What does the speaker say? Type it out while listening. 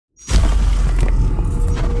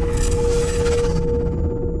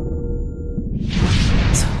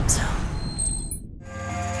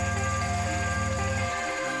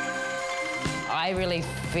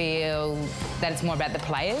feel that it's more about the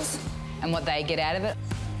players and what they get out of it.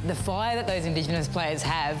 The fire that those Indigenous players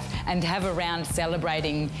have, and to have a round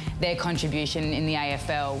celebrating their contribution in the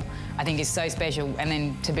AFL, I think is so special, and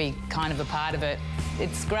then to be kind of a part of it,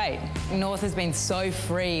 it's great. North has been so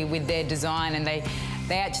free with their design, and they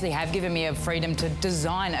actually have given me a freedom to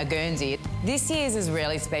design a Guernsey. This year's is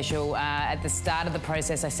really special. At the start of the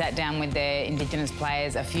process, I sat down with their Indigenous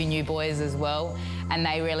players, a few new boys as well, and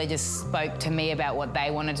they really just spoke to me about what they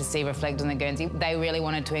wanted to see reflected on the Guernsey. They really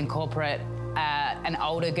wanted to incorporate an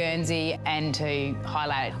older Guernsey and to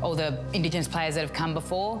highlight all the Indigenous players that have come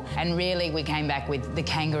before. And really we came back with the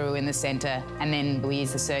kangaroo in the centre, and then we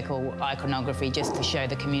used the circle iconography just to show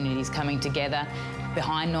the communities coming together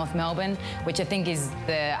behind North Melbourne, which I think is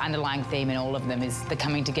the underlying theme in all of them, is the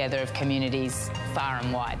coming together of communities far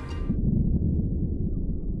and wide.